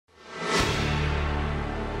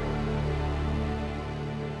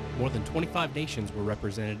More than 25 nations were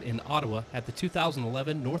represented in Ottawa at the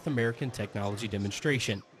 2011 North American Technology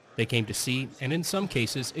Demonstration. They came to see, and in some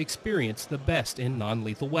cases, experience the best in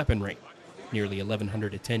non-lethal weaponry. Nearly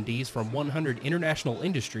 1,100 attendees from 100 international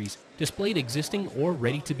industries displayed existing or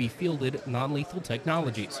ready-to-be-fielded non-lethal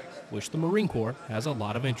technologies, which the Marine Corps has a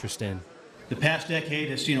lot of interest in. The past decade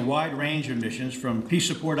has seen a wide range of missions, from peace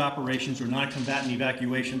support operations or non-combatant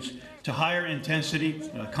evacuations to higher intensity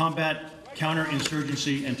combat,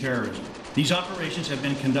 counterinsurgency, and terrorism. These operations have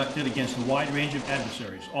been conducted against a wide range of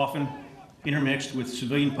adversaries, often intermixed with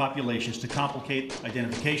civilian populations to complicate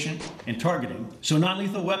identification and targeting. So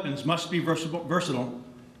non-lethal weapons must be versatile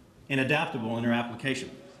and adaptable in their application.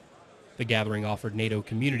 The gathering offered NATO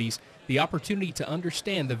communities the opportunity to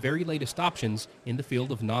understand the very latest options in the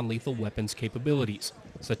field of non-lethal weapons capabilities,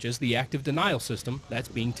 such as the active denial system that's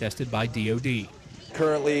being tested by DoD.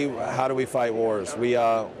 Currently, how do we fight wars? We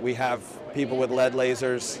have people with lead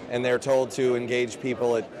lasers, and they're told to engage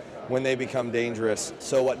people when they become dangerous.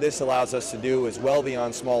 So what this allows us to do is well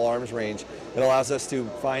beyond small arms range. It allows us to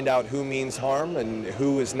find out who means harm and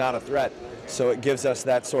who is not a threat. So it gives us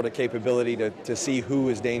that sort of capability to see who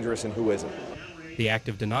is dangerous and who isn't. The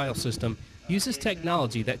active denial system uses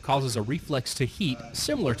technology that causes a reflex to heat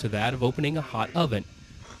similar to that of opening a hot oven.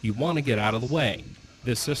 You want to get out of the way.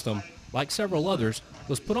 This system, like several others,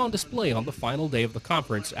 was put on display on the final day of the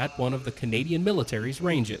conference at one of the Canadian military's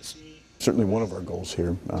ranges. Certainly one of our goals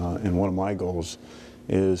here, and one of my goals,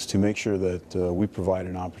 is to make sure that we provide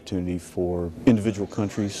an opportunity for individual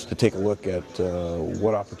countries to take a look at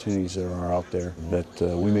what opportunities there are out there, that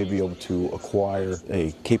we may be able to acquire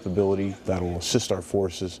a capability that will assist our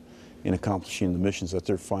forces in accomplishing the missions that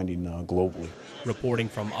they're finding globally. Reporting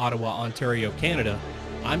from Ottawa, Ontario, Canada,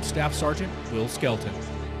 I'm Staff Sergeant Will Skelton.